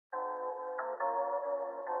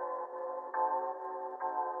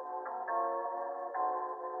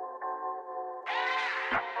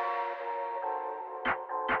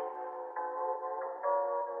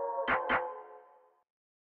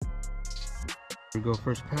Here we go,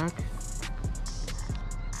 first pack.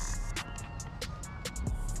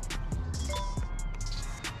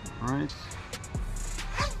 Alright.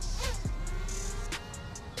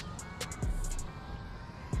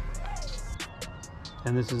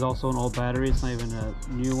 And this is also an old battery, it's not even a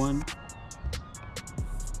new one.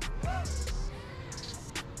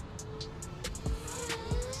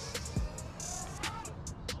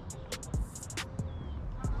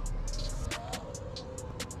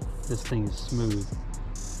 This thing is smooth.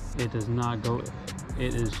 It does not go,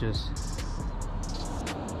 it is just,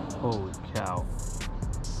 holy cow.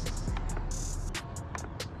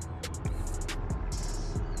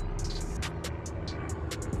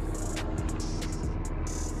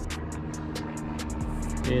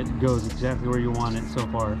 It goes exactly where you want it so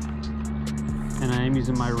far. And I am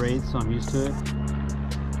using my rate, so I'm used to it.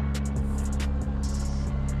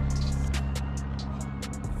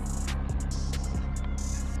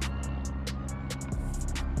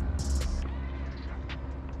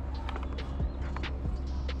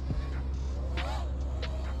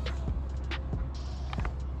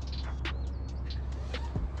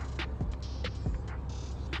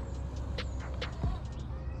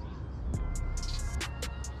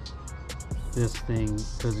 This thing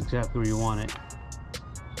goes exactly where you want it.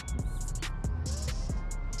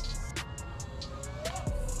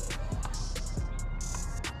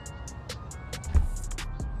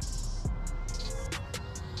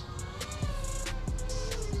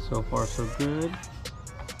 So far so good.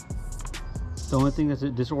 The only thing that's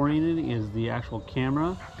disorienting is the actual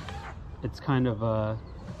camera. It's kind of a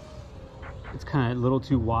little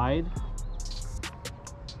too wide.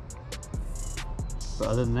 But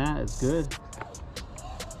other than that, it's good.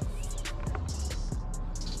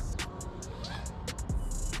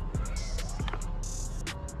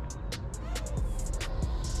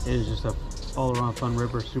 It is just a all-around fun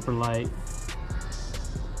ripper, super light.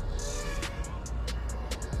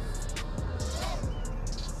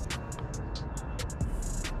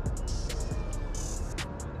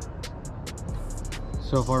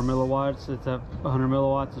 So far milliwatts, it's at 100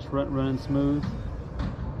 milliwatts, it's running smooth.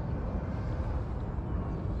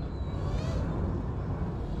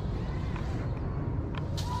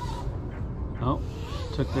 Oh,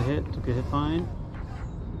 took a hit fine.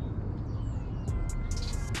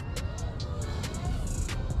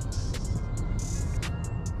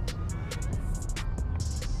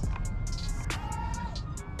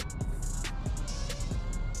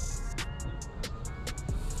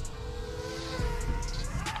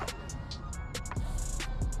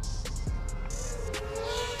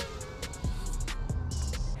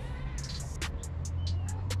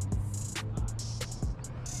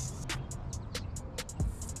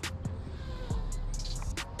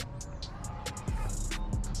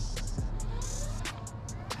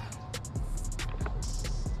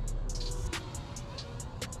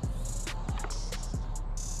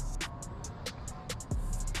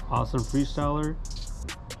 Awesome freestyler.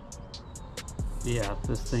 Yeah,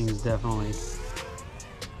 this thing is definitely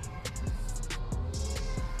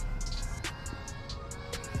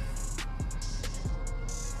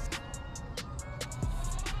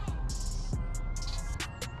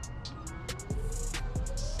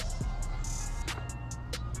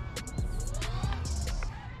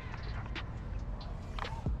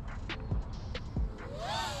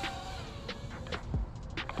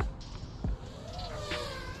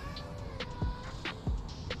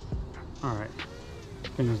alright.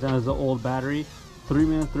 Fingers down as the old battery. 3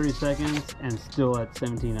 minutes 30 seconds and still at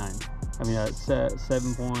 17.9. I mean at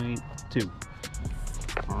 7.2.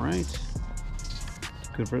 Alright.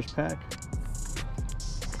 Good first pack.